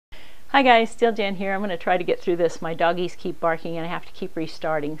Hi guys, steeljan here. I'm going to try to get through this. My doggies keep barking and I have to keep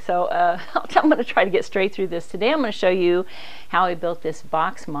restarting. So I'm going to try to get straight through this. Today I'm going to show you how I built this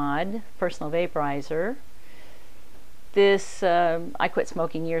box mod, personal vaporizer. This, I quit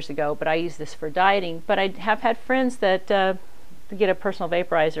smoking years ago, but I use this for dieting. But I have had friends that get a personal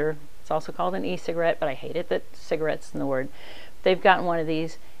vaporizer. It's also called an e-cigarette, but I hate it that cigarette's in the word. They've gotten one of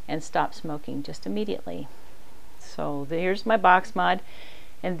these and stopped smoking just immediately. So here's my box mod.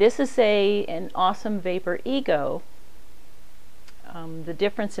 And this is an AwesomeVapor Ego. The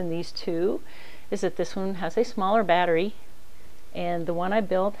difference in these two is that this one has a smaller battery, and the one I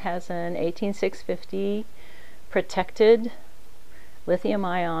built has an 18650 protected lithium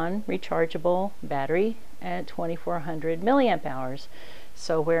ion rechargeable battery at 2400 milliamp hours.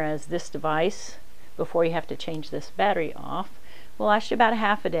 So whereas this device, before you have to change this battery off, will last you about a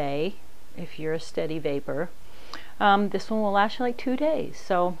half a day if you're a steady vapor. This one will last you like 2 days,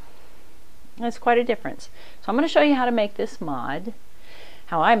 so that's quite a difference. So I'm going to show you how to make this mod,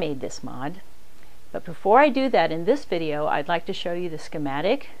 how I made this mod. But before I do that, in this video I'd like to show you the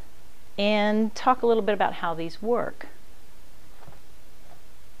schematic and talk a little bit about how these work.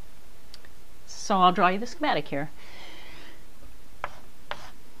 So I'll draw you the schematic here.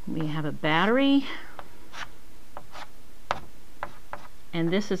 We have a battery, and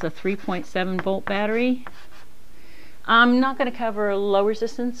this is a 3.7 volt battery. I'm not going to cover low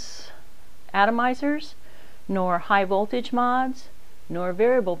resistance atomizers, nor high voltage mods, nor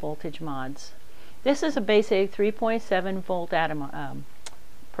variable voltage mods. This is a basic 3.7 volt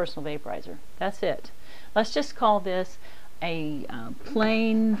personal vaporizer. That's it. Let's just call this a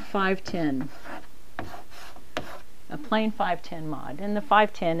plain 510. A plain 510 mod. And the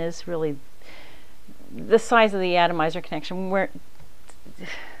 510 is really the size of the atomizer connection.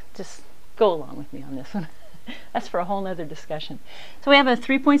 Just go along with me on this one. That's for a whole nother discussion. So we have a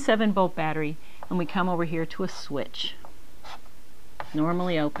 3.7 volt battery, and we come over here to a switch,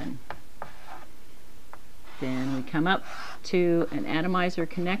 normally open. Then we come up to an atomizer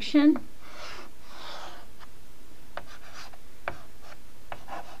connection.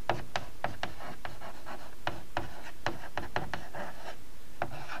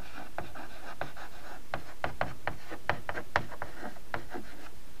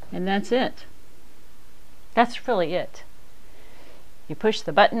 And that's it. That's really it. You push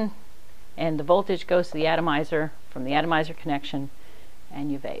the button and the voltage goes to the atomizer from the atomizer connection,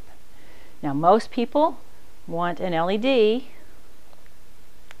 and you vape. Now most people want an LED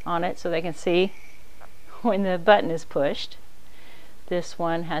on it so they can see when the button is pushed. This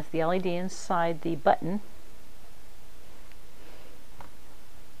one has the LED inside the button.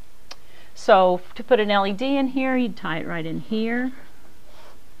 So to put an LED in here, you'd tie it right in here.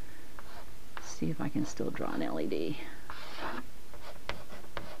 See if I can still draw an LED.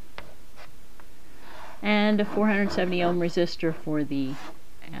 And a 470 ohm resistor for the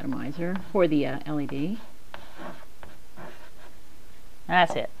atomizer, for the LED.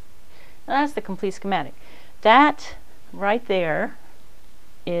 That's it. Now that's the complete schematic. That right there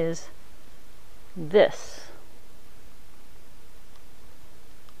is this.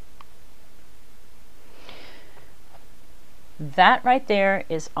 That right there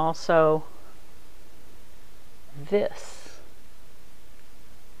is also this.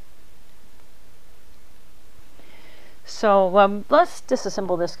 So let's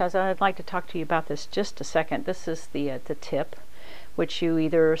disassemble this, guys. I'd like to talk to you about this just a second. This is the tip, which you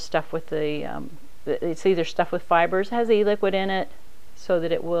either stuff with it's either stuffed with fibers, has e-liquid in it so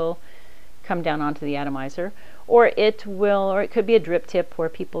that it will come down onto the atomizer, or it could be a drip tip where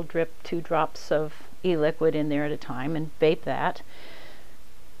people drip 2 drops of e-liquid in there at a time and vape that.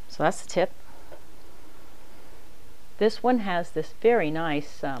 So that's the tip. This one has this very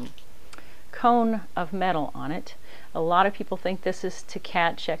nice cone of metal on it. A lot of people think this is to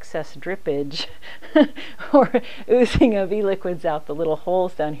catch excess drippage or oozing of e-liquids out the little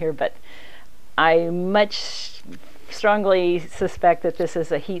holes down here, but I much strongly suspect that this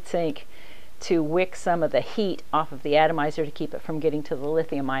is a heat sink to wick some of the heat off of the atomizer to keep it from getting to the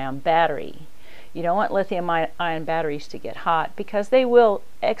lithium ion battery. You don't want lithium ion batteries to get hot because they will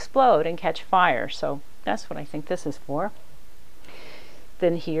explode and catch fire. So that's what I think this is for.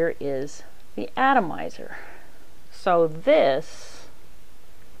 Then here is the atomizer. So this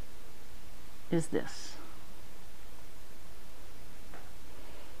is this.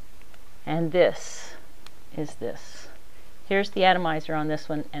 And this is this. Here's the atomizer on this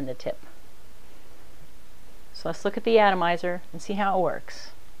one and the tip. So let's look at the atomizer and see how it works.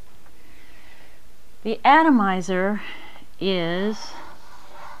 The atomizer is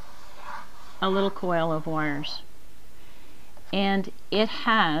a little coil of wires, and it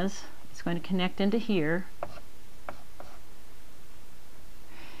has It's going to connect into here.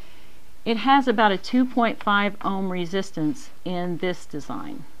 It has about a 2.5 ohm resistance in this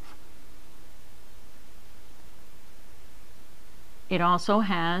design. It also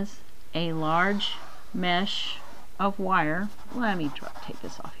has a large mesh of wire. Let me take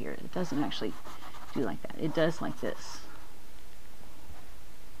this off here. It doesn't actually do like that. It does like this.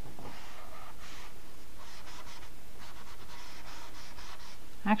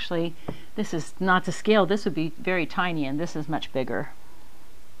 Actually, this is not to scale. This would be very tiny, and this is much bigger.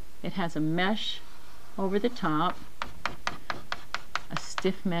 It has a mesh over the top, a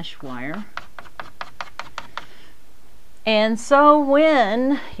stiff mesh wire. And so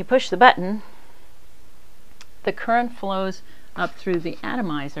when you push the button, the current flows up through the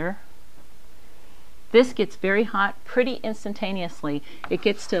atomizer. This gets very hot pretty instantaneously. It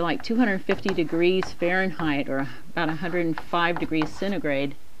gets to like 250 degrees Fahrenheit or about 105 degrees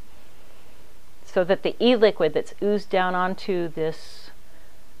centigrade, so that the e-liquid that's oozed down onto this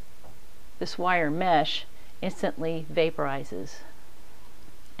wire mesh instantly vaporizes.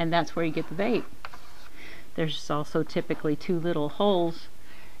 And that's where you get the vape. There's also typically 2 little holes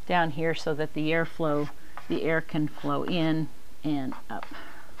down here so that the air can flow in and up.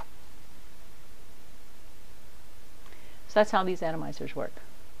 So that's how these atomizers work.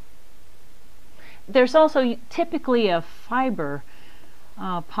 There's also typically a fiber,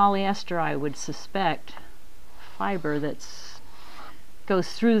 polyester I would suspect, fiber that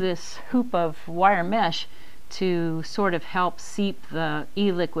goes through this hoop of wire mesh to sort of help seep the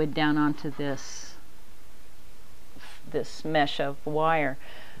e-liquid down onto this mesh of wire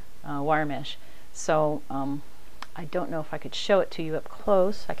mesh. So I don't know if I could show it to you up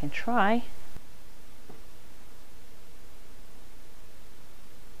close. I can try.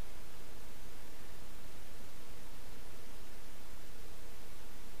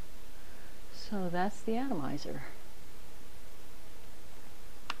 So that's the atomizer.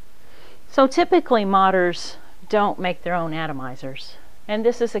 So typically modders don't make their own atomizers, and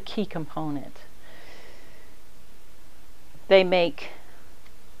this is a key component. They make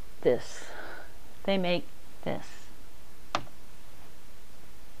this. They make this.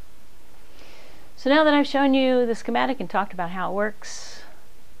 So now that I've shown you the schematic and talked about how it works,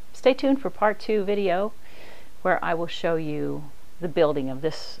 stay tuned for part 2 video where I will show you the building of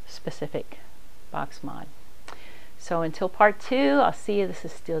this specific box mod. So until part 2, I'll see you. This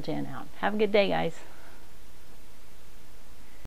is steeljan out. Have a good day, guys.